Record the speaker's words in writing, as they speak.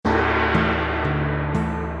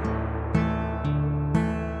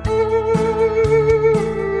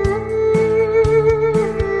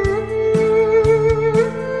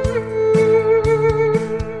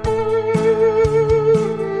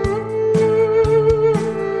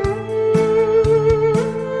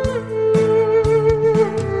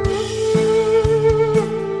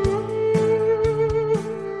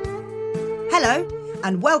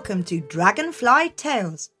welcome to Dragonfly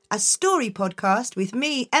Tales, a story podcast with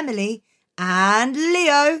me, Emily, and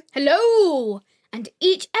Leo. Hello! And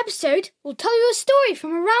each episode will tell you a story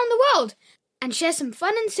from around the world and share some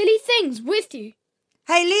fun and silly things with you.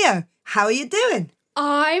 Hey Leo, how are you doing?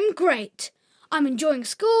 I'm great. I'm enjoying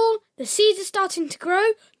school, the seeds are starting to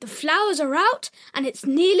grow, the flowers are out, and it's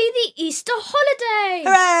nearly the Easter holiday!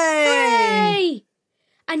 Hooray! Hooray!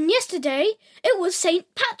 And yesterday, it was St.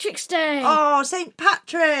 Patrick's Day. Oh, St.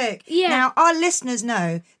 Patrick! Yeah. Now, our listeners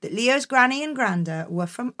know that Leo's granny and granda were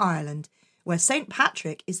from Ireland, where St.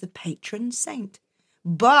 Patrick is the patron saint.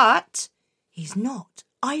 But he's not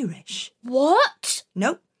Irish. What?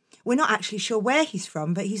 Nope. We're not actually sure where he's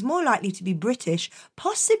from, but he's more likely to be British,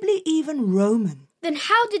 possibly even Roman. Then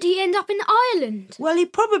how did he end up in Ireland? Well, he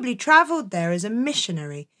probably travelled there as a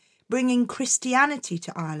missionary, bringing Christianity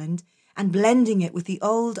to Ireland and blending it with the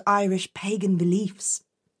old Irish pagan beliefs.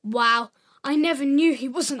 Wow, I never knew he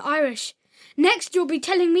wasn't Irish. Next you'll be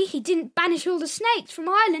telling me he didn't banish all the snakes from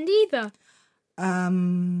Ireland either.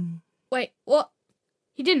 Wait, what?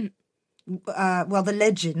 He didn't? Well, the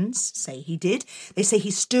legends say he did. They say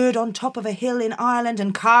he stood on top of a hill in Ireland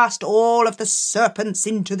and cast all of the serpents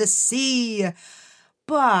into the sea.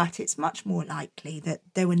 But it's much more likely that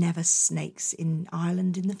there were never snakes in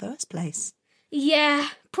Ireland in the first place. Yeah,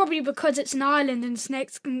 probably because it's an island and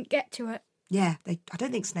snakes can get to it. Yeah, I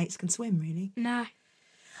don't think snakes can swim, really. No.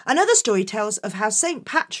 Another story tells of how St.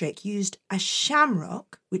 Patrick used a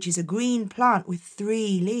shamrock, which is a green plant with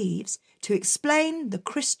 3 leaves, to explain the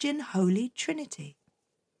Christian Holy Trinity.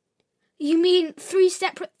 You mean 3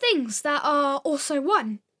 separate things that are also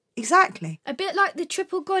one? Exactly. A bit like the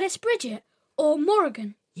triple goddess Bridget or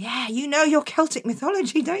Morrigan. Yeah, you know your Celtic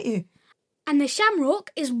mythology, don't you? And the shamrock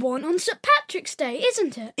is worn on St. Patrick's Day,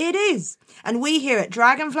 isn't it? It is. And we here at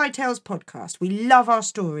Dragonfly Tales podcast, we love our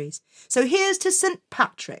stories. So here's to St.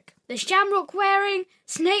 Patrick. The shamrock wearing,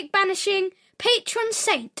 snake banishing, patron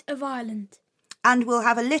saint of Ireland. And we'll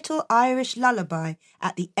have a little Irish lullaby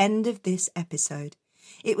at the end of this episode.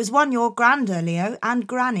 It was one your granda, Leo, and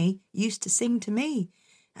Granny used to sing to me.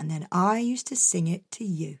 And then I used to sing it to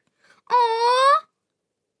you. Aww!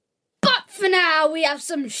 But for now, we have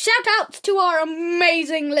some shout-outs to our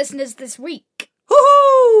amazing listeners this week.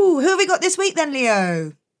 Woohoo! Who have we got this week then,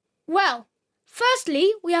 Leo? Well,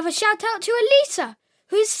 firstly, we have a shout-out to Elisa,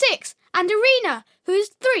 who's 6, and Irina, who's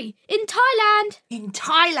 3, in Thailand. In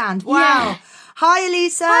Thailand, wow. Yeah. Hi,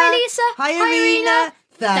 Elisa. Hi, Elisa. Hi, Hi, Irina.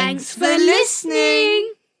 Thanks for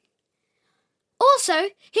listening. Also,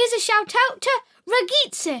 here's a shout-out to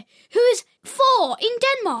Ragitze, who is 4 in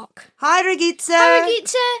Denmark. Hi, Ragitza. Hi,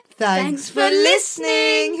 Ragitze. Thanks for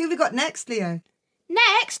listening. Who have we got next, Leo?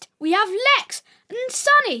 Next, we have Lex and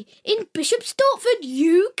Sunny in Bishop Stortford,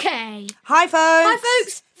 UK. Hi, folks. Hi,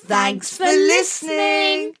 folks. Thanks for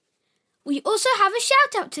listening. We also have a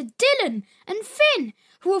shout-out to Dylan and Finn,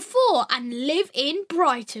 who are 4 and live in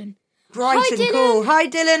Brighton. Brighton, Hi, Dylan. cool. Hi,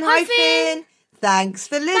 Dylan. Hi, Hi, Finn. Thanks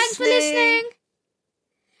for listening. Thanks for listening.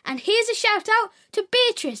 And here's a shout-out to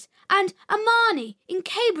Beatrice and Amani in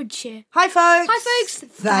Cambridgeshire. Hi, folks. Hi, folks.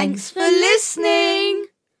 Thanks for listening.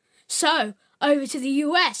 So, over to the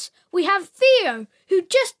US, we have Theo, who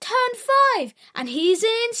just turned 5, and he's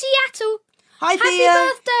in Seattle. Hi, Happy Theo.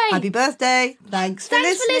 birthday. Happy birthday. Thanks for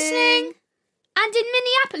listening. And in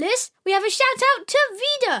Minneapolis, we have a shout-out to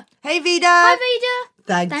Vida. Hey, Vida. Hi, Vida.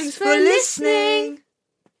 Thanks for listening.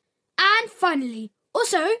 And finally,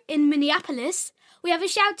 also in Minneapolis, we have a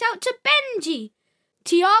shout-out to Benji,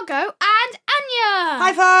 Tiago and Anya.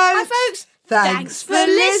 Hi, folks. Hi, folks. Thanks for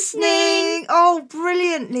listening. Oh,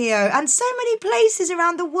 brilliant, Leo. And so many places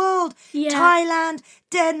around the world. Yeah. Thailand,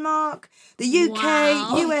 Denmark, the UK,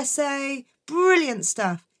 Wow. USA. Brilliant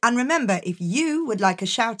stuff. And remember, if you would like a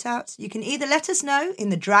shout-out, you can either let us know in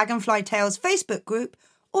the Dragonfly Tales Facebook group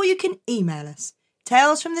or you can email us,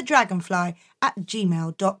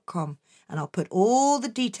 talesfromthedragonfly@gmail.com, and I'll put all the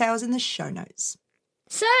details in the show notes.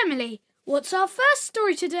 So, Emily, what's our first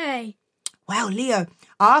story today? Well, Leo,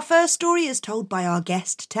 our first story is told by our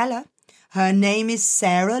guest teller. Her name is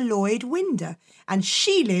Sarah Lloyd-Winder, and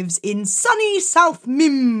she lives in sunny South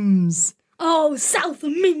Mims. Oh, South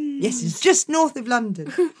Mims. Yes, it's just north of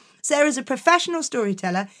London. Sarah's a professional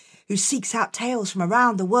storyteller who seeks out tales from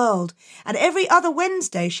around the world, and every other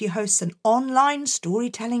Wednesday she hosts an online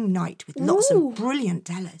storytelling night with lots of brilliant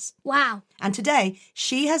tellers. Wow. And today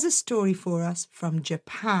she has a story for us from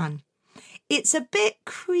Japan. It's a bit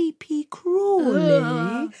creepy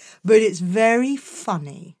crawly, but it's very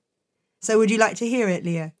funny. So would you like to hear it,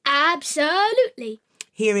 Leah? Absolutely.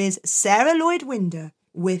 Here is Sarah Lloyd-Winder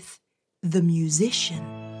with The Musician.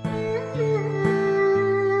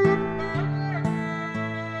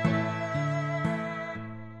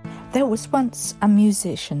 There was once a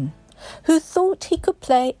musician who thought he could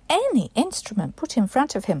play any instrument put in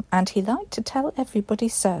front of him, and he liked to tell everybody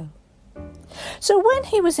so. So when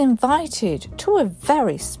he was invited to a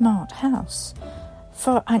very smart house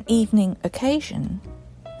for an evening occasion,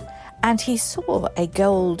 and he saw a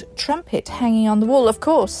gold trumpet hanging on the wall, of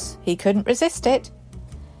course, he couldn't resist it.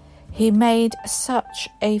 He made such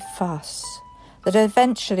a fuss that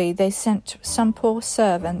eventually they sent some poor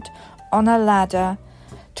servant on a ladder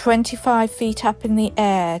 25 feet up in the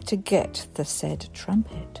air to get the said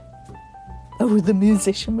trumpet. Oh, the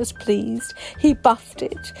musician was pleased. He buffed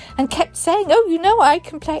it and kept saying, "Oh, you know, I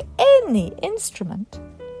can play any instrument."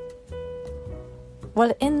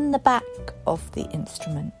 Well, in the back of the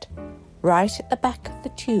instrument, right at the back of the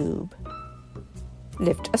tube,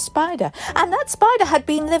 lived a spider. And that spider had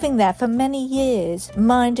been living there for many years,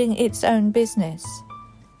 minding its own business.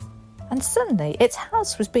 And suddenly its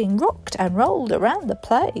house was being rocked and rolled around the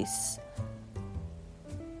place.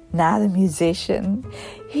 Now the musician,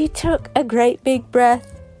 he took a great big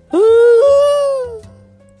breath.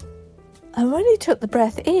 And when he took the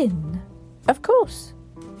breath in, of course,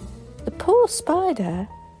 the poor spider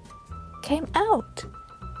came out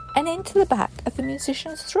and into the back of the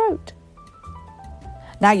musician's throat.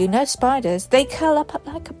 Now, you know spiders, they curl up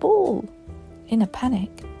like a ball in a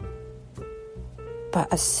panic.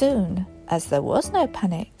 But as soon as there was no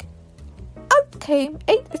panic, out came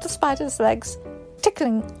 8 little spider's legs,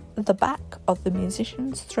 tickling the back of the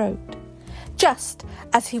musician's throat, just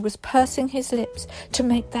as he was pursing his lips to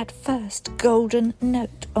make that first golden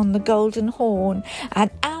note on the golden horn, and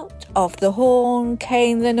out of the horn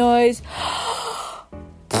came the noise,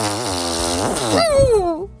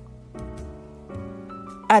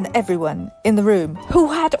 and everyone in the room, who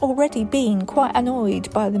had already been quite annoyed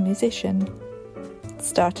by the musician,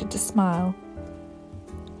 started to smile.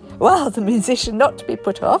 Well, the musician, not to be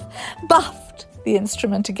put off, buffed the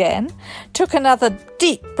instrument again, took another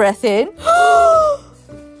deep breath in.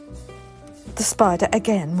 The spider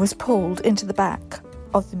again was pulled into the back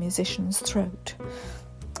of the musician's throat,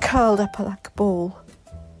 curled up like a ball.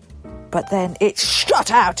 But then it shot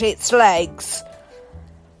out its legs,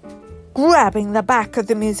 grabbing the back of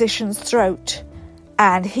the musician's throat,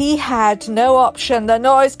 and he had no option. The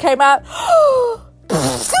noise came out.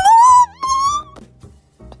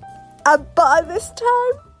 And by this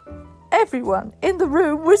time, everyone in the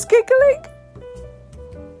room was giggling.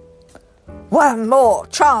 One more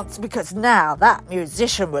chance, because now that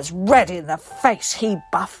musician was red in the face. He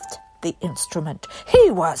buffed the instrument. He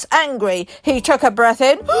was angry. He took a breath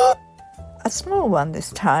in, a small one this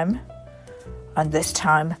time. And this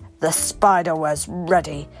time, the spider was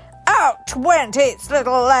ready. Out went its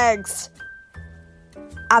little legs.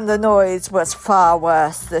 And the noise was far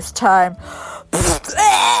worse this time.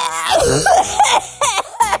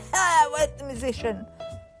 Went the musician.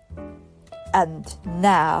 And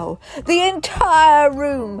now the entire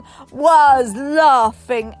room was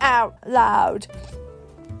laughing out loud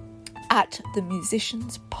at the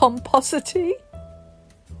musician's pomposity.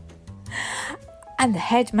 And the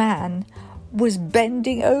head man was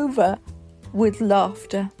bending over with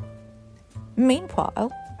laughter.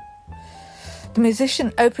 Meanwhile, the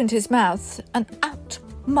musician opened his mouth and out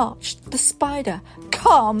marched the spider,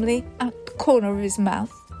 calmly out the corner of his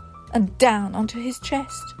mouth and down onto his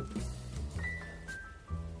chest.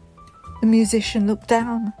 The musician looked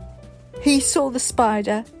down. He saw the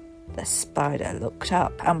spider. The spider looked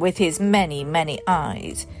up, and with his many, many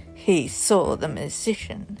eyes, he saw the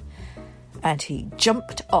musician, and he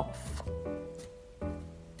jumped off.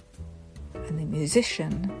 And the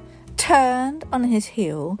musician turned on his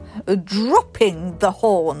heel, dropping the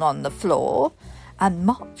horn on the floor, and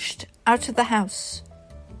marched out of the house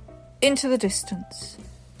into the distance.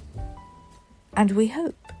 And we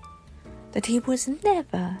hope that he was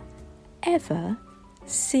never, ever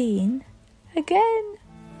seen again.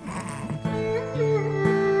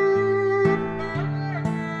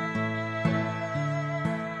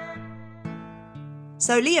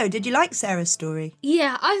 So, Leo, did you like Sarah's story?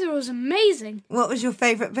 Yeah, I thought it was amazing. What was your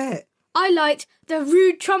favourite bit? I liked the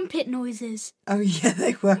rude trumpet noises. Oh, yeah,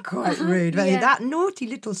 they were quite rude. Yeah. That naughty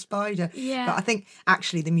little spider. Yeah. But I think,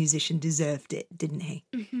 actually, the musician deserved it, didn't he?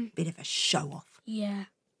 Mm-hmm. Bit of a show-off. Yeah.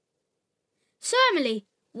 So, Emily,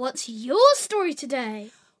 what's your story today?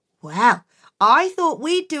 Well, I thought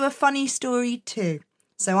we'd do a funny story too.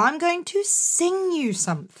 So I'm going to sing you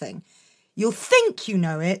something. You'll think you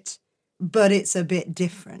know it, but it's a bit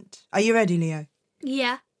different. Are you ready, Leo?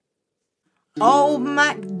 Yeah. Old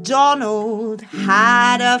MacDonald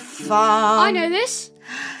had a farm. I know this.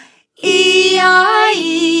 E-I-E-I-O.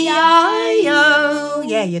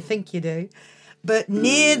 Yeah, you think you do. But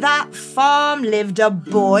near that farm lived a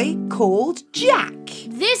boy called Jack.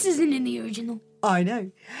 This isn't in the original. I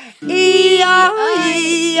know. E-I-E-I-O.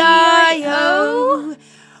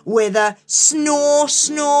 With a snore,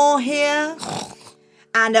 snore here.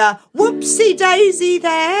 And a whoopsie daisy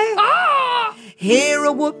there. Ah! Here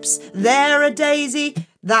a whoops, there a daisy.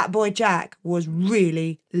 That boy Jack was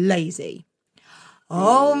really lazy.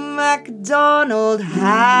 Old MacDonald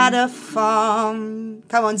had a farm.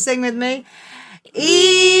 Come on, sing with me.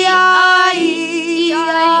 E-I-E-I-O.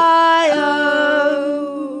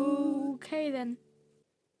 Okay then.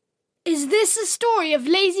 Is this the story of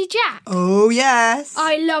Lazy Jack? Oh, yes.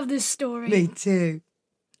 I love this story. Me too.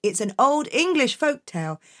 It's an old English folk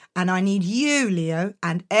tale, and I need you, Leo,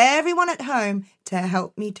 and everyone at home to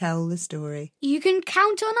help me tell the story. You can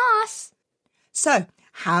count on us. So,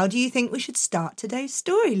 how do you think we should start today's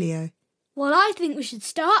story, Leo? Well, I think we should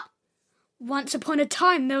start. Once upon a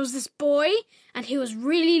time, there was this boy, and he was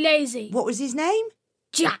really lazy. What was his name?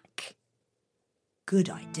 Jack. Good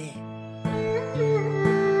idea.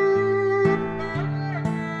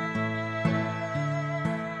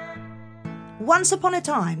 Once upon a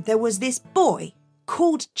time, there was this boy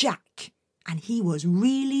called Jack, and he was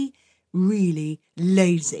really, really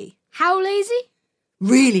lazy. How lazy?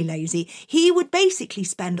 Really lazy. He would basically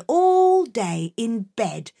spend all day in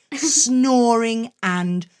bed snoring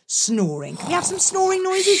and snoring. Can we have some snoring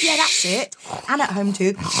noises? Yeah, that's it. And at home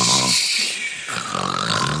too.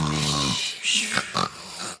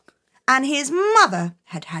 And his mother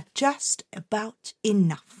had had just about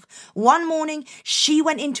enough. One morning, she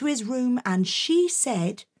went into his room and she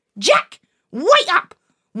said, "Jack, wake up!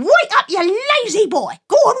 Wake up, you lazy boy!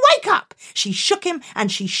 Go on, wake up!" She shook him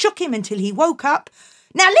and she shook him until he woke up.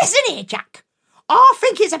 "Now listen here, Jack. I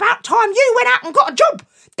think it's about time you went out and got a job.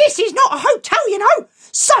 This is not a hotel, you know.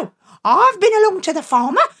 So, I've been along to the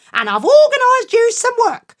farmer and I've organised you some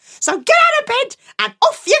work. So get out of bed and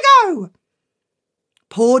off you go."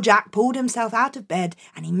 Poor Jack pulled himself out of bed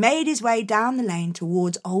and he made his way down the lane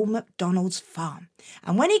towards old MacDonald's farm.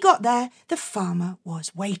 And when he got there, the farmer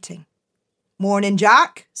was waiting. "Morning,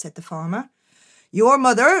 Jack," said the farmer. "Your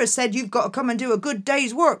mother has said you've got to come and do a good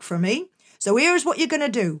day's work for me. So here's what you're going to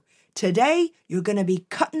do. Today, you're going to be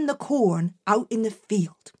cutting the corn out in the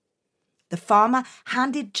field." The farmer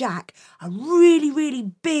handed Jack a really, really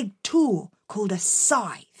big tool called a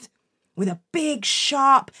scythe, with a big,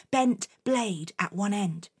 sharp, bent blade at one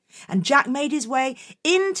end. And Jack made his way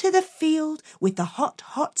into the field with the hot,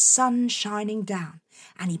 hot sun shining down.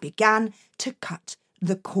 And he began to cut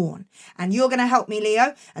the corn. And you're going to help me,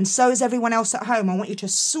 Leo, and so is everyone else at home. I want you to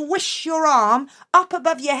swish your arm up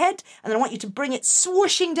above your head, and then I want you to bring it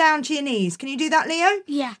swooshing down to your knees. Can you do that, Leo?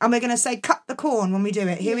 Yeah. And we're going to say cut the corn when we do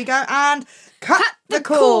it. Here we go. And cut the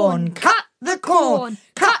corn, cut the corn,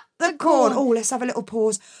 cut the corn. Oh, let's have a little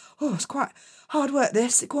pause. Oh, it's quite hard work,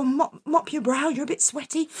 this. Go on, mop your brow. You're a bit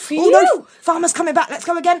sweaty. Oh, no, farmer's coming back. Let's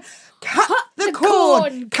go again. Cut the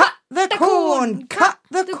corn, cut the corn, cut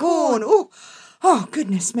the corn. Oh,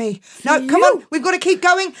 goodness me. No, come on. We've got to keep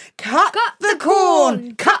going. Cut the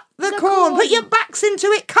corn, cut the corn. Put your backs into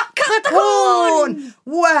it. Cut the corn.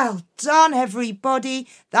 Well done, everybody.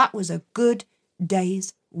 That was a good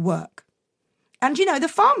day's work. And, you know, the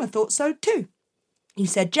farmer thought so too. He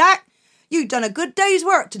said, "Jack, you've done a good day's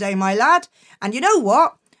work today, my lad. And you know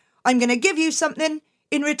what? I'm going to give you something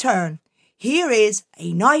in return. Here is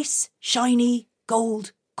a nice, shiny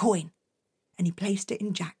gold coin." And he placed it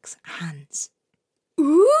in Jack's hands.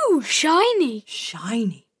 Ooh, shiny.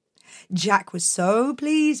 Shiny. Jack was so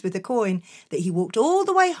pleased with the coin that he walked all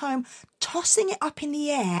the way home, tossing it up in the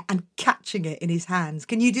air and catching it in his hands.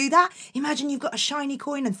 Can you do that? Imagine you've got a shiny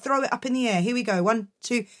coin and throw it up in the air. Here we go. 1,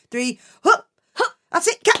 2, 3. Hup! That's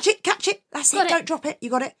it. Catch it. Catch it. That's it. Don't drop it. You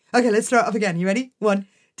got it. Okay, let's throw it up again. You ready? 1,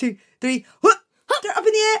 2, 3. Whoop. Throw it up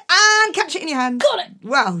in the air and catch it in your hand. Got it.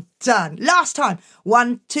 Well done. Last time.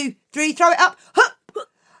 1, 2, 3. Throw it up. Hup.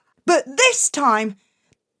 But this time,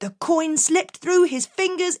 the coin slipped through his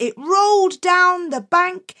fingers. It rolled down the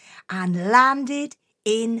bank and landed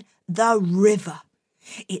in the river.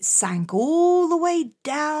 It sank all the way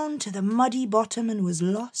down to the muddy bottom and was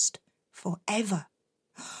lost forever.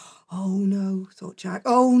 Oh no, thought Jack.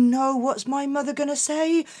 Oh no, what's my mother going to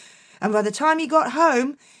say? And by the time he got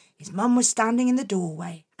home, his mum was standing in the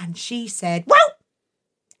doorway and she said, "Well,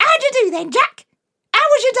 how'd you do then, Jack? How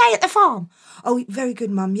was your day at the farm?" "Oh, very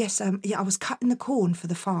good, Mum. Yes, I was cutting the corn for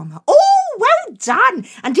the farmer." "Oh, well done.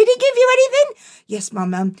 And did he give you anything?" "Yes,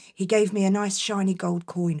 Mum. He gave me a nice shiny gold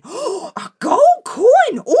coin." "Oh, a gold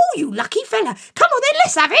coin? Oh, you lucky fella. Come on then,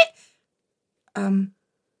 let's have it."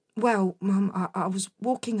 Well, Mum, I was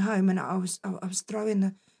walking home and I was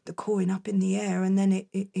throwing the coin up in the air and then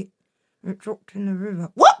it dropped in the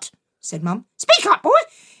river. What? Said Mum. Speak up, boy.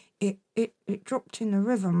 It dropped in the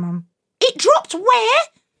river, Mum. It dropped where?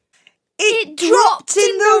 It dropped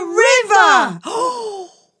in the river.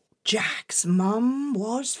 Oh, Jack's mum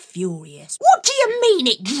was furious. What do you mean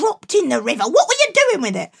it dropped in the river? What were you doing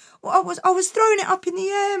with it? Well, I was throwing it up in the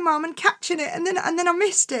air, Mum, and catching it, and then I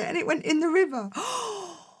missed it, and it went in the river.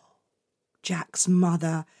 Jack's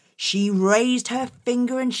mother, she raised her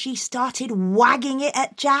finger and she started wagging it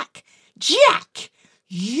at Jack. Jack,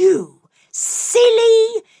 you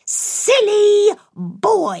silly, silly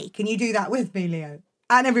boy. Can you do that with me, Leo?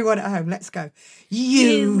 And everyone at home, let's go.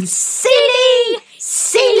 You silly,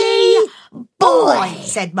 silly boy,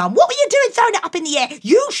 said Mum. What were you doing throwing it up in the air?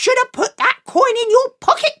 You should have put that coin in your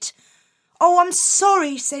pocket. Oh, I'm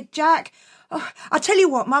sorry, said Jack. Oh, I'll tell you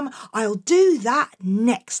what, Mum, I'll do that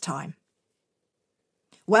next time.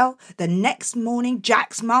 Well, the next morning,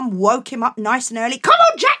 Jack's mum woke him up nice and early. Come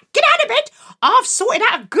on, Jack, get out of bed. I've sorted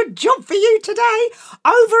out a good job for you today.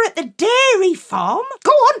 Over at the dairy farm.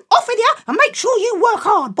 Go on, off with you, and make sure you work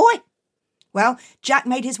hard, boy. Well, Jack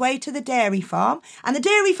made his way to the dairy farm, and the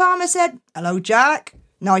dairy farmer said, Hello, Jack.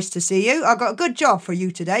 Nice to see you. I've got a good job for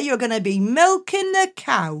you today. You're going to be milking the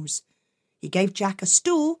cows. He gave Jack a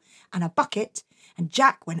stool and a bucket, and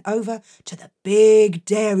Jack went over to the big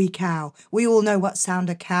dairy cow. We all know what sound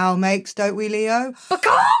a cow makes, don't we, Leo?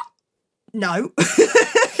 Baka! No.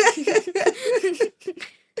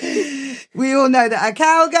 We all know that a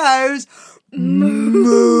cow goes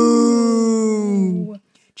moo.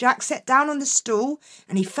 Jack sat down on the stool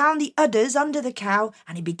and he found the udders under the cow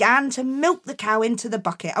and he began to milk the cow into the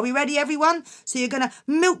bucket. Are we ready, everyone? So you're going to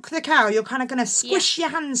milk the cow. You're kind of going to squish your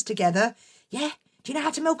hands together. Yeah? Do you know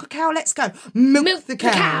how to milk a cow? Let's go. Milk the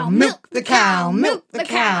cow, milk the cow, milk the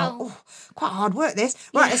cow. Oh, quite hard work, this.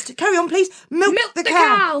 Right, let's carry on, please. Milk the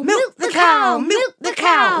cow, milk the cow, milk the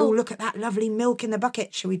cow. Oh, look at that lovely milk in the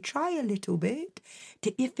bucket. Shall we try a little bit?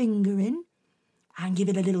 Dip your finger in and give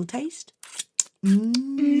it a little taste.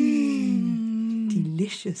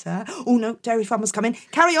 Delicious, huh? Oh, no, dairy farmer's coming.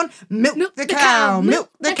 Carry on. Milk the cow, milk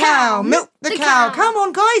the cow, milk the cow. Come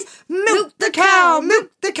on, guys. Milk the cow,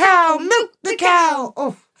 milk the cow, milk the cow.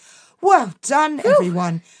 Oh, well done,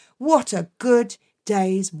 everyone. What a good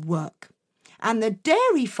day's work. And the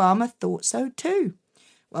dairy farmer thought so too.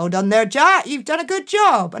 Well done there, Jack. You've done a good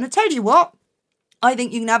job. And I tell you what, I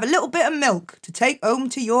think you can have a little bit of milk to take home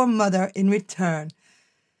to your mother in return.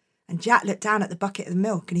 And Jack looked down at the bucket of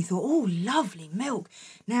milk and he thought, oh, lovely milk.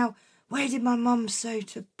 Now, where did my mum say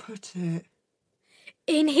to put it?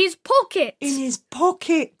 In his pocket. In his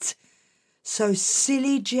pocket. So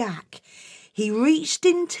silly Jack, he reached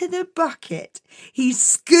into the bucket, he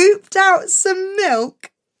scooped out some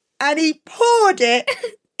milk and he poured it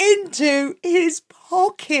into his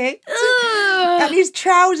pocket. And his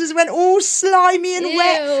trousers went all slimy and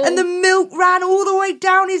wet and the milk ran all the way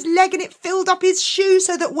down his leg and it filled up his shoe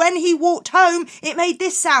so that when he walked home it made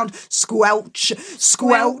this sound, squelch,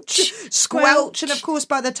 squelch, squelch. And of course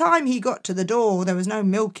by the time he got to the door there was no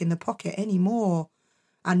milk in the pocket anymore.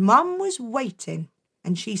 And Mum was waiting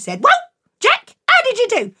and she said, well, Jack, how did you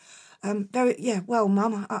do? Well,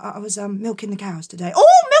 Mum, I was milking the cows today.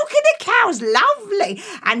 Oh, milking the cows, lovely.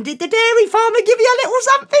 And did the dairy farmer give you a little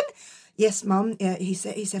something? Yes, Mum. Yeah, he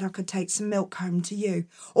said I could take some milk home to you.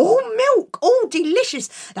 Oh, milk! Oh, delicious!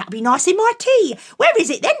 That'll be nice in my tea. Where is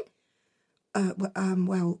it then? I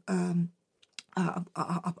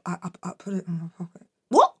put it in my pocket.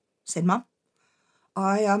 What? Said Mum.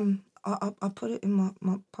 I put it in my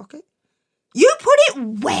pocket. You put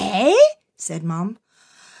it where? Said Mum.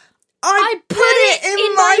 I put it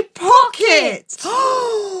in my pocket.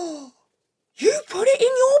 Oh, you put it in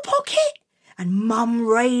your pocket? And Mum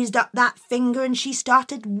raised up that finger and she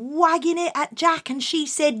started wagging it at Jack and she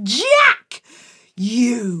said, Jack,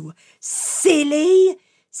 you silly,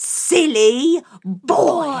 silly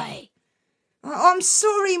boy. I'm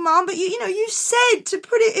sorry, Mum, but you said to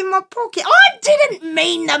put it in my pocket. I didn't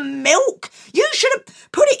mean the milk. You should have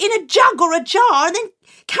put it in a jug or a jar and then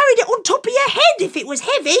carried it on top of your head if it was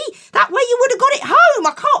heavy. That way you would have got it home.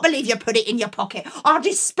 I can't believe you put it in your pocket. I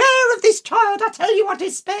despair of this child. I tell you, I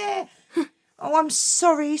despair. Oh, I'm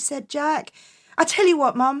sorry, said Jack. I tell you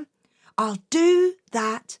what, Mum, I'll do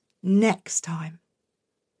that next time.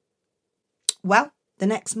 Well, the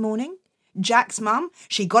next morning, Jack's mum,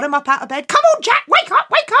 she got him up out of bed. Come on, Jack, wake up,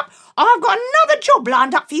 wake up. I've got another job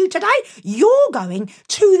lined up for you today. You're going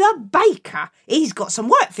to the baker. He's got some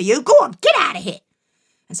work for you. Go on, get out of here.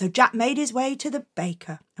 And so Jack made his way to the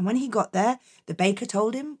baker. And when he got there, the baker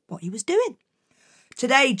told him what he was doing.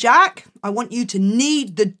 Today, Jack, I want you to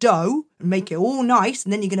knead the dough and make it all nice,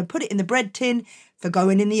 and then you're going to put it in the bread tin for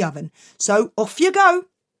going in the oven. So off you go.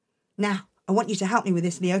 Now, I want you to help me with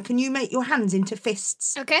this, Leo. Can you make your hands into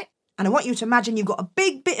fists? Okay. And I want you to imagine you've got a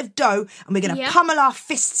big bit of dough and we're going to pummel our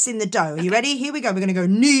fists in the dough. Are you ready? Here we go. We're going to go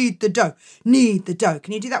knead the dough. Knead the dough.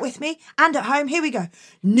 Can you do that with me? And at home, here we go.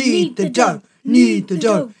 Knead the dough. Knead the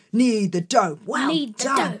dough. Knead the dough. Well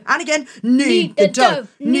done. And again. Knead the dough.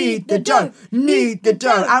 Knead the dough. Knead the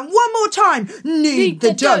dough. And one more time. Knead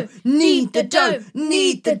the dough. Knead the dough.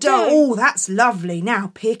 Knead the dough. Oh, that's lovely.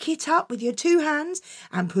 Now pick it up with your two hands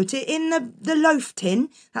and put it in the loaf tin.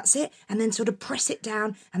 That's it. And then sort of press it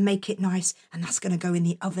down and make it nice. And that's going to go in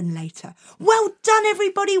the oven later. Well done,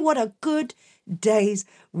 everybody. What a good day's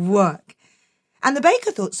work. And the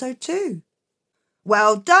baker thought so too.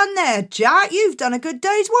 Well done there, Jack. You've done a good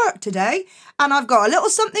day's work today, and I've got a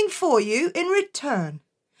little something for you in return.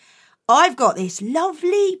 I've got this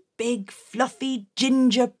lovely, big, fluffy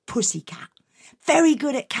ginger pussycat. Very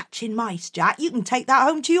good at catching mice, Jack. You can take that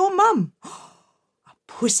home to your mum. A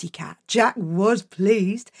pussycat. Jack was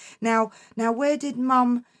pleased. Now, where did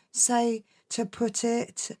Mum say to put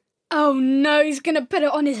it? Oh no, he's going to put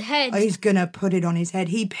it on his head. He's going to put it on his head.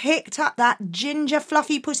 He picked up that ginger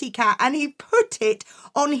fluffy pussycat and he put it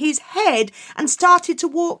on his head and started to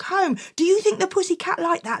walk home. Do you think the pussycat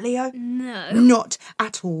liked that, Leo? No. Not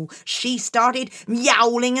at all. She started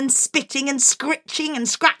meowling and spitting and scritching and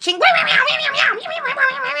scratching.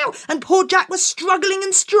 And poor Jack was struggling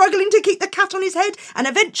to keep the cat on his head. And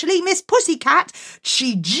eventually Miss Pussycat,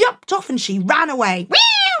 she jumped off and she ran away.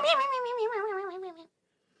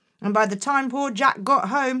 And by the time poor Jack got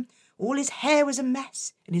home, all his hair was a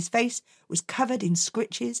mess and his face was covered in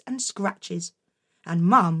scritches and scratches. And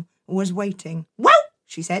Mum was waiting. Well,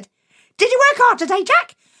 she said, did you work hard today,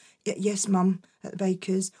 Jack? Yes, Mum, at the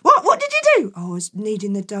baker's. What did you do? I was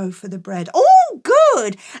kneading the dough for the bread. Oh,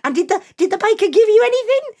 good. And did the baker give you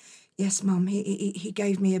anything? Yes, Mum, he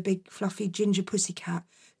gave me a big fluffy ginger pussycat.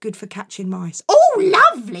 Good for catching mice.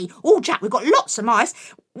 Oh, lovely. Oh, Jack, we've got lots of mice.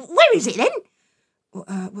 Where is it then?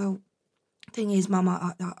 Well, thing is, Mum,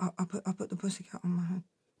 I put the pussycat on my head.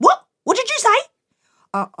 What? What did you say?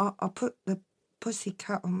 I put the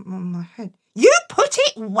pussycat on my head. You put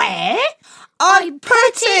it where? I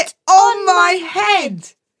put it on my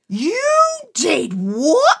head. You did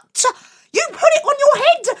what? You put it on your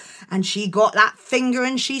head? And she got that finger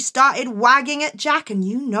and she started wagging at Jack. And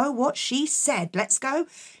you know what she said. Let's go.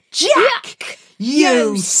 Jack,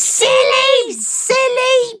 you silly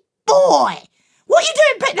boy. What are you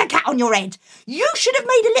doing putting the cat on your head? You should have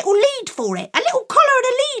made a little lead for it. A little collar and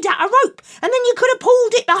a lead out of rope. And then you could have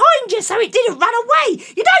pulled it behind you so it didn't run away.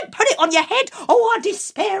 You don't put it on your head. Oh, I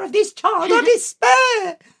despair of this child. I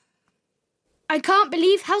despair. I can't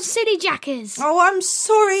believe how silly Jack is. Oh, I'm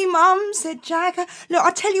sorry, Mum, said Jack. Look,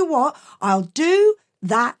 I'll tell you what. I'll do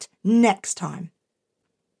that next time.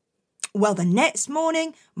 Well, the next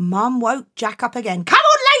morning, Mum woke Jack up again. Come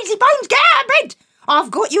on, lazy bones, get out of bed.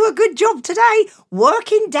 I've got you a good job today,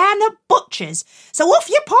 working down the butcher's. So off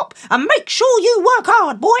you pop and make sure you work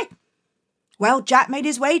hard, boy. Well, Jack made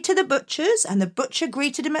his way to the butcher's and the butcher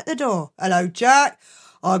greeted him at the door. Hello, Jack.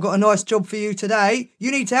 I've got a nice job for you today.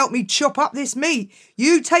 You need to help me chop up this meat.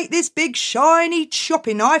 You take this big shiny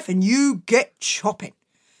chopping knife and you get chopping.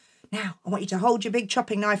 Now, I want you to hold your big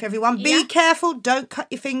chopping knife, everyone. Be careful, don't cut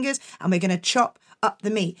your fingers, and we're going to chop up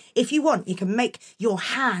the meat. If you want, you can make your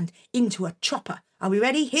hand into a chopper. Are we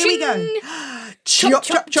ready? Here we go. Chop,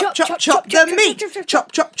 chop, chop, chop, chop the meat.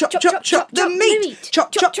 Chop, chop, chop, chop, chop the meat.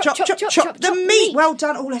 Chop, chop, chop, chop, chop the meat. Well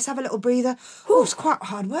done. Oh, let's have a little breather. Oh, it's quite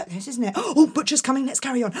hard work, this, isn't it? Oh, butcher's coming. Let's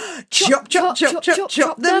carry on. Chop, chop, chop, chop,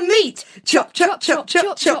 chop the meat. Chop, chop, chop,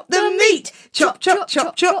 chop, chop the meat. Chop, chop,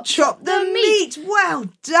 chop, chop, chop the meat. Well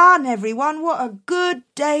done, everyone. What a good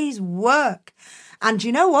day's work. And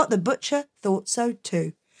you know what? The butcher thought so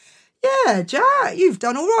too. Yeah, Jack, you've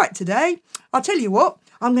done all right today. I'll tell you what,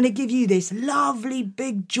 I'm going to give you this lovely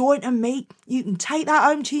big joint of meat. You can take that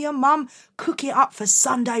home to your mum, cook it up for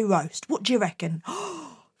Sunday roast. What do you reckon?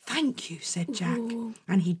 Oh, thank you, said Jack. Ooh.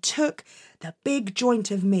 And he took the big joint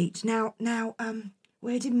of meat. Now,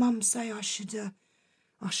 where did Mum say I should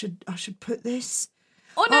put this?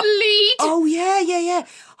 On a lead? Oh, yeah.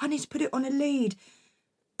 I need to put it on a lead.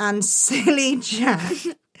 And silly Jack,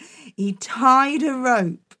 he tied a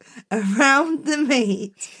rope around the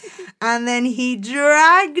meat and then he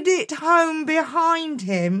dragged it home behind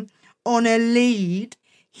him on a lead.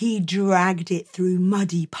 He dragged it through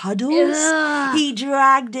muddy puddles. Ugh. He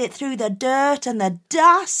dragged it through the dirt and the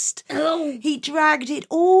dust. Ugh. He dragged it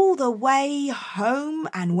all the way home,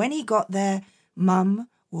 and when he got there, Mum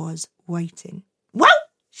was waiting. Well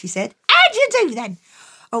she said. How'd you do then?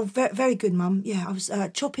 Oh, very, very good, Mum. Yeah, I was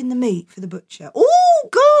chopping the meat for the butcher. Oh,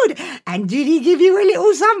 good. And did he give you a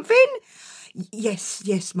little something?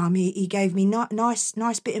 Yes, Mum. He gave me nice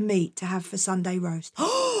bit of meat to have for Sunday roast.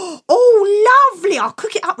 Oh, lovely. I'll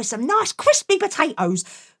cook it up with some nice crispy potatoes.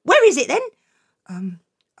 Where is it then?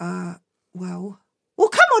 Well,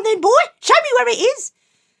 come on then, boy. Show me where it is.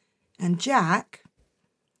 And Jack,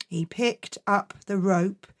 he picked up the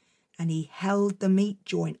rope and he held the meat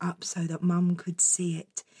joint up so that Mum could see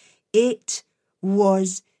it. It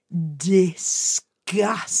was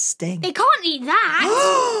disgusting. They can't eat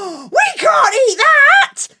that. We can't eat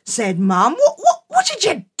that, said Mum. What did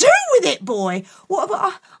you do with it, boy?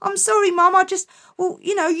 I'm sorry, Mum.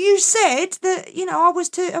 You said that, I was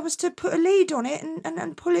to put a lead on it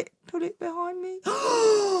and pull it behind me.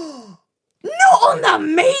 Not on the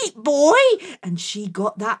meat, boy! And she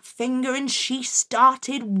got that finger and she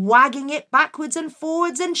started wagging it backwards and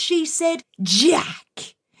forwards and she said,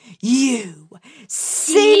 Jack, you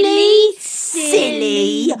silly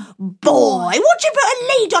boy. What'd you put a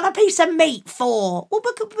lead on a piece of meat for? Well,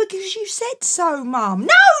 because you said so, Mum. No,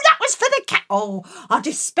 that was for the cat. Oh, I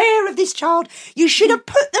despair of this child. You should have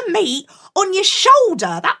put the meat on your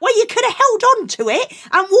shoulder. That way you could have held on to it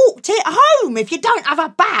and walked it home. If you don't have a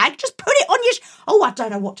bag, just put it on your... Oh, I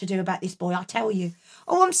don't know what to do about this boy, I tell you.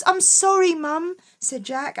 Oh, I'm sorry, Mum, said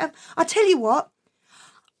Jack. I tell you what.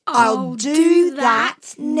 I'll do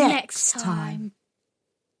that next time.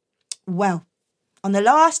 Well, on the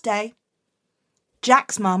last day,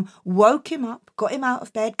 Jack's mum woke him up, got him out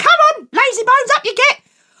of bed. Come on, lazy bones, up you get.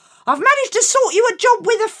 I've managed to sort you a job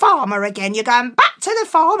with a farmer again. You're going back to the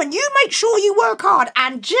farm and you make sure you work hard.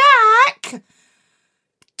 And Jack,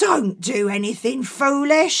 don't do anything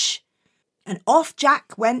foolish. And off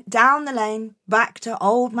Jack went down the lane back to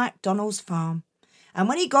old MacDonald's farm. And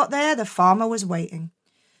when he got there, the farmer was waiting.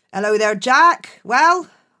 Hello there, Jack. Well,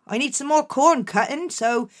 I need some more corn cutting,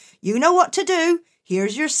 so you know what to do.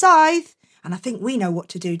 Here's your scythe. And I think we know what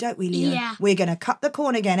to do, don't we, Leo? Yeah. We're going to cut the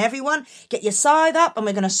corn again. Everyone, get your scythe up and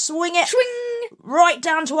we're going to swing it Swing! right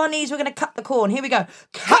down to our knees. We're going to cut the corn. Here we go.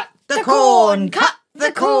 Cut the corn, cut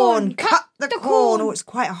the corn, cut the corn. Oh, it's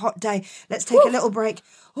quite a hot day. Let's take a little break.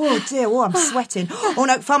 Oh, dear. Oh, I'm sweating. Oh,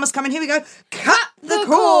 no, farmer's coming. Here we go. Cut the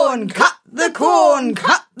corn, cut the corn,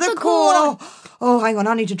 cut the corn. Oh, hang on,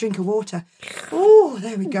 I need a drink of water. Oh,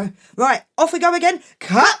 there we go. Right, off we go again.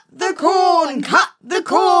 Cut the corn, cut the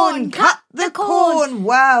corn, cut the corn.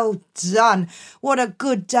 Well done. What a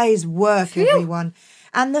good day's work, everyone.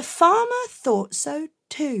 And the farmer thought so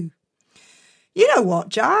too. You know what,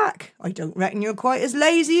 Jack? I don't reckon you're quite as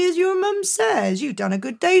lazy as your mum says. You've done a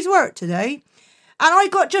good day's work today. And I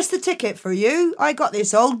got just the ticket for you. I got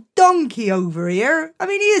this old donkey over here. I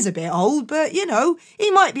mean, he is a bit old, but, he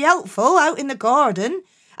might be helpful out in the garden.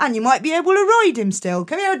 And you might be able to ride him still.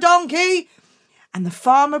 Come here, donkey. And the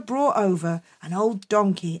farmer brought over an old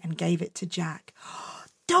donkey and gave it to Jack.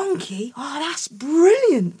 Donkey? Oh, that's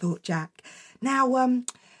brilliant, thought Jack. Now,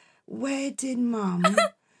 where did Mum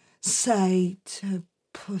say to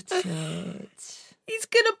put it? He's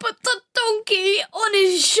going to put the donkey on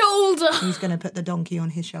his shoulder. He's going to put the donkey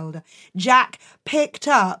on his shoulder. Jack picked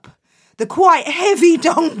up the quite heavy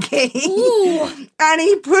donkey and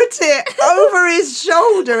he put it over his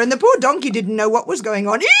shoulder. And the poor donkey didn't know what was going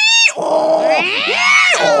on.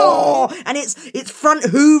 And its front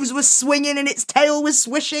hooves were swinging and its tail was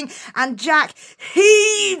swishing. And Jack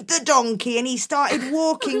heaved the donkey and he started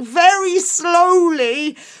walking very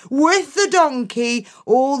slowly with the donkey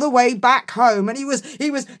all the way back home. And he was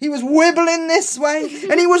wibbling this way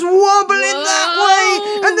and he was wobbling that way.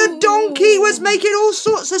 And the donkey was making all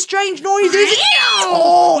sorts of strange noises.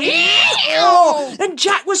 And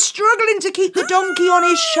Jack was struggling to keep the donkey on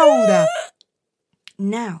his shoulder.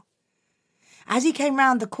 Now, as he came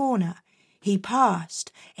round the corner, he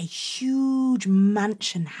passed a huge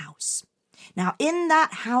mansion house. Now, in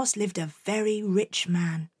that house lived a very rich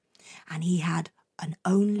man, and he had an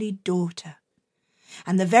only daughter.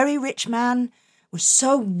 And the very rich man was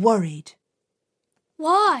so worried.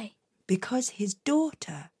 Why? Because his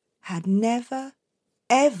daughter had never,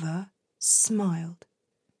 ever smiled.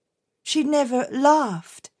 She'd never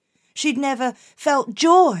laughed. She'd never felt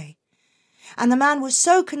joy. And the man was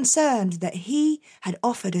so concerned that he had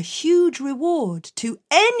offered a huge reward to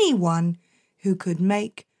anyone who could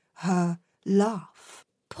make her laugh.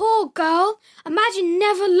 Poor girl. Imagine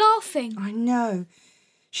never laughing. I know.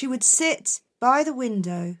 She would sit by the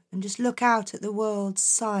window and just look out at the world,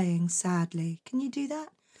 sighing sadly. Can you do that?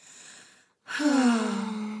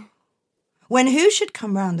 When who should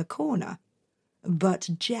come round the corner but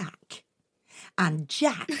Jack? And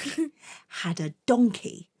Jack had a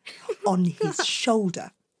donkey on his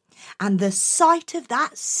shoulder. And the sight of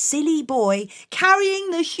that silly boy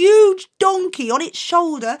carrying the huge donkey on its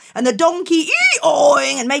shoulder and the donkey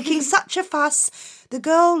ee-awing and making such a fuss, the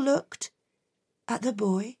girl looked at the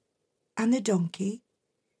boy and the donkey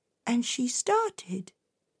and she started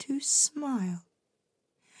to smile.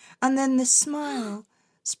 And then the smile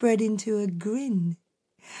spread into a grin.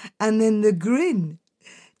 And then the grin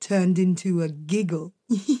turned into a giggle.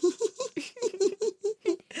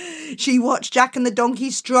 She watched Jack and the donkey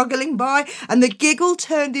struggling by, and the giggle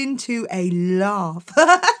turned into a laugh.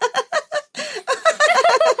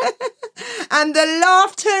 And the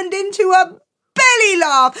laugh turned into a belly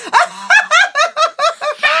laugh.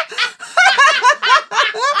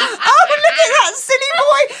 Oh, look at that silly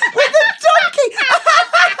boy with the donkey.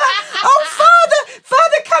 Oh,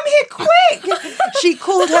 Father, come here quick. She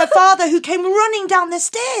called her father, who came running down the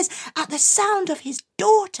stairs at the sound of his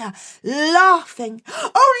daughter laughing.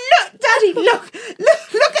 Oh, look, Daddy, look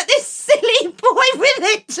at this silly boy with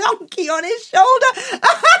a donkey on his shoulder.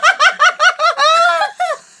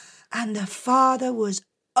 And the father was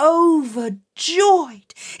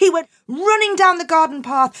overjoyed. He went running down the garden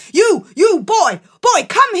path. You, boy,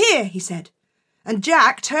 come here, he said. And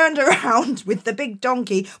Jack turned around with the big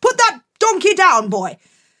donkey. Put that donkey down, boy.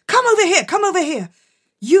 Come over here.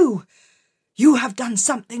 You have done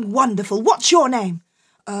something wonderful. What's your name?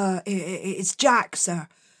 It's Jack, sir.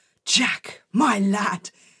 Jack, my lad.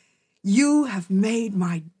 You have made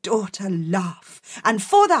my daughter laugh. And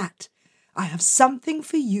for that, I have something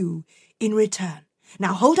for you in return.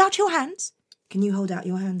 Now hold out your hands. Can you hold out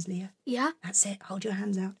your hands, Leah? Yeah. That's it. Hold your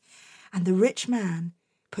hands out. And the rich man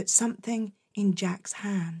put something in Jack's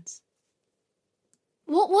hands.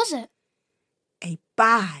 What was it? A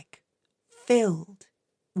bag filled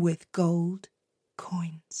with gold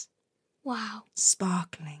coins. Wow.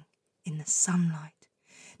 Sparkling in the sunlight.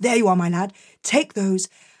 There you are, my lad. Take those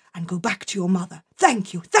and go back to your mother.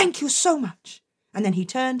 Thank you so much. And then he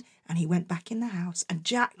turned and he went back in the house, and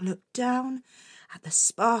Jack looked down at the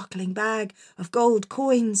sparkling bag of gold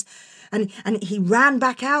coins, and he ran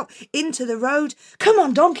back out into the road. Come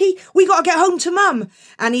on, donkey, we got to get home to Mum.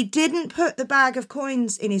 And he didn't put the bag of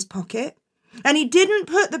coins in his pocket, and he didn't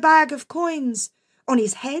put the bag of coins on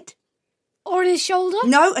his head. Or on his shoulder?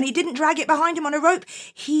 No, and he didn't drag it behind him on a rope.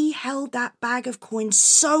 He held that bag of coins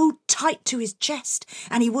so tight to his chest,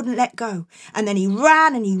 and he wouldn't let go. And then he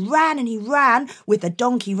ran and he ran and he ran, with the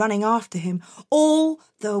donkey running after him, all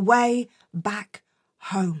the way back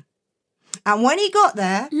home. And when he got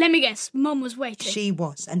there... Let me guess, Mum was waiting. She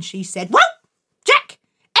was, and she said, "Well, Jack,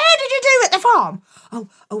 how did you do at the farm?" Oh,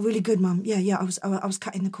 really good, Mum. Yeah, I was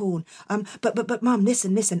cutting the corn. But Mum,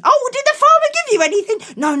 listen. Oh, did the farmer give you anything?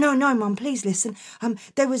 No, Mum, please listen.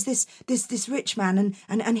 There was this rich man,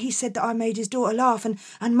 and he said that I made his daughter laugh,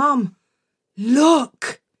 and Mum,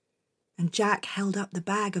 look. And Jack held up the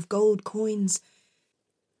bag of gold coins.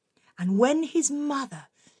 And when his mother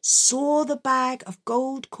saw the bag of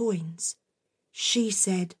gold coins, she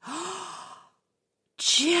said, "Oh,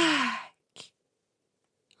 Jack,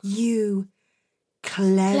 you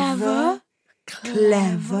clever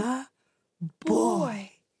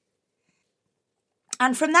boy."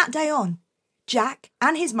 And from that day on, Jack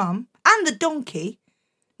and his mum and the donkey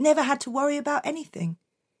never had to worry about anything.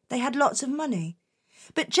 They had lots of money.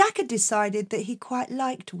 But Jack had decided that he quite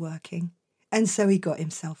liked working, and so he got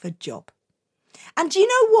himself a job. And do you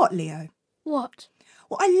know what, Leo? What?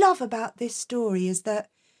 What I love about this story is that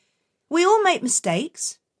we all make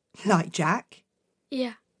mistakes, like Jack.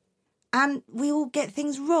 Yeah. And we all get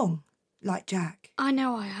things wrong, like Jack. I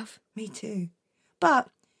know I have. Me too. But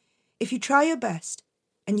if you try your best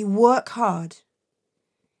and you work hard,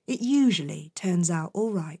 it usually turns out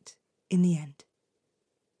all right in the end.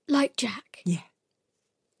 Like Jack. Yeah.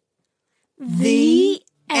 The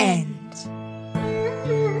end.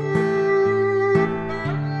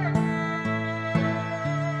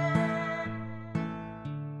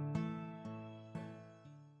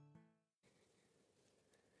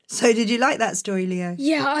 So did you like that story, Leo?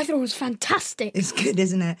 Yeah, I thought it was fantastic. It's good,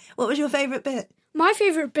 isn't it? What was your favourite bit? My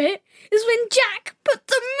favourite bit is when Jack put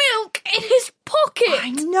the milk in his pocket.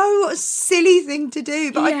 I know, what a silly thing to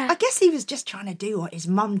do, but Yeah. I guess he was just trying to do what his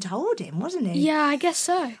mum told him, wasn't he? Yeah, I guess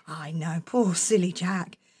so. I know, poor silly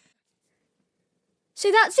Jack.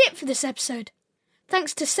 So that's it for this episode.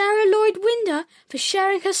 Thanks to Sarah Lloyd-Winder for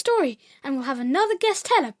sharing her story, and we'll have another guest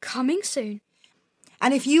teller coming soon.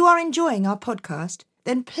 And if you are enjoying our podcast,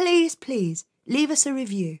 then please leave us a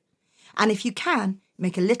review. And if you can,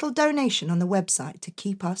 make a little donation on the website to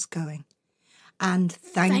keep us going. And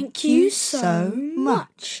thank you so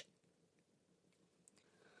much.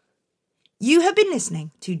 You have been listening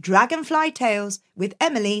to Dragonfly Tales with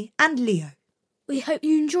Emily and Leo. We hope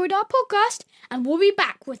you enjoyed our podcast and we'll be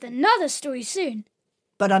back with another story soon.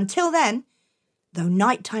 But until then, though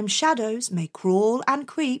nighttime shadows may crawl and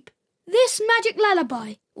creep, this magic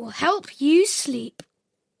lullaby will help you sleep.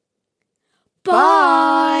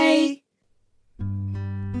 Bye!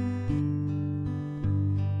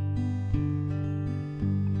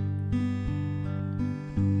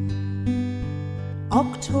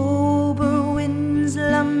 October winds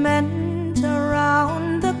lament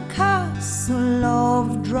around the castle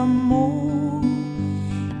of Drumore,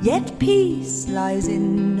 yet peace lies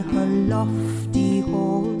in her lofty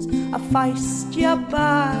halls, a feistia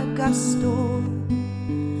bagastor.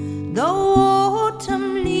 Though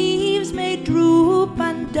autumn leaves may droop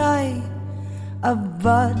and die, a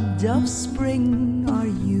bud of spring are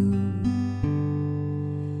you,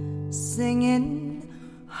 singing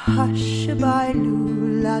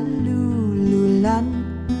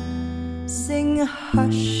hush-a-bye-loo-la-loo-loo-lan, sing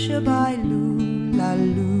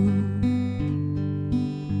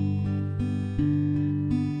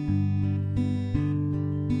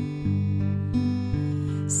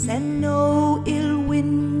Send no ill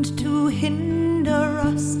wind to hinder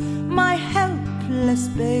us, my helpless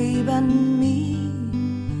babe and me.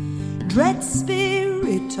 Dread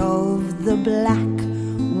spirit of the black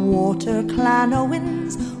water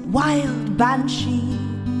Clanowin's wild banshee,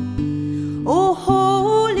 O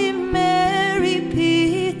Holy Mary,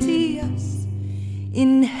 pity us,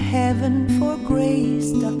 in heaven for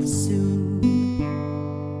grace doth sue,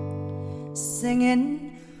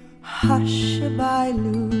 singing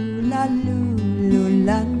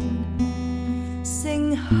hush-a-bye-loo-la-loo-loo-lan,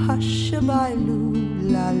 sing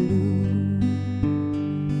hush-a-bye-loo-la-loo.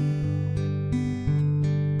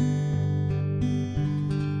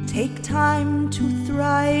 Take time to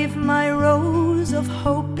thrive, my rose of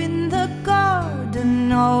hope, in the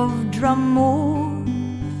garden of Drumore.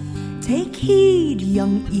 Take heed,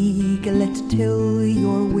 young eaglet, till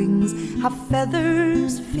your wings have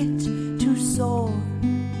feathers fit to soar.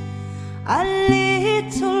 A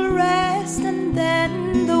little rest and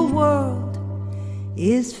then the world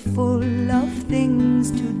is full of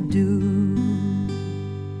things to do,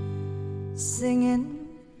 singing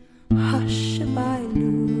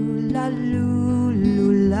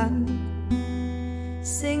hush-a-bye-loo-la-loo-loo-lan,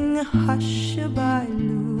 sing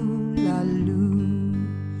hush-a-bye-loo-la-loo,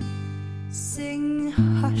 sing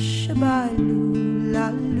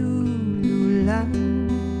hush-a-bye-loo-la-loo-loo-lan,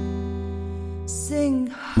 sing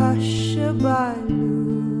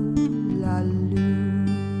hush-a-bye-loo-la-loo.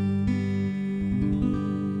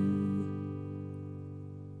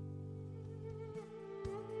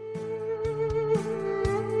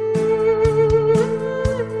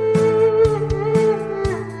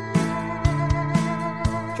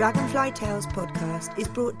 Dragonfly Tales podcast is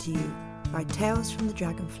brought to you by Tales from the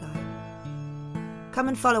Dragonfly. Come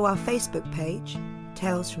and follow our Facebook page,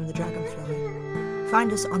 Tales from the Dragonfly.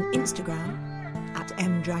 Find us on Instagram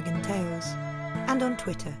 @mdragontales and on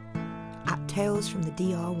Twitter @Tales from the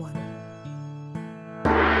DR1.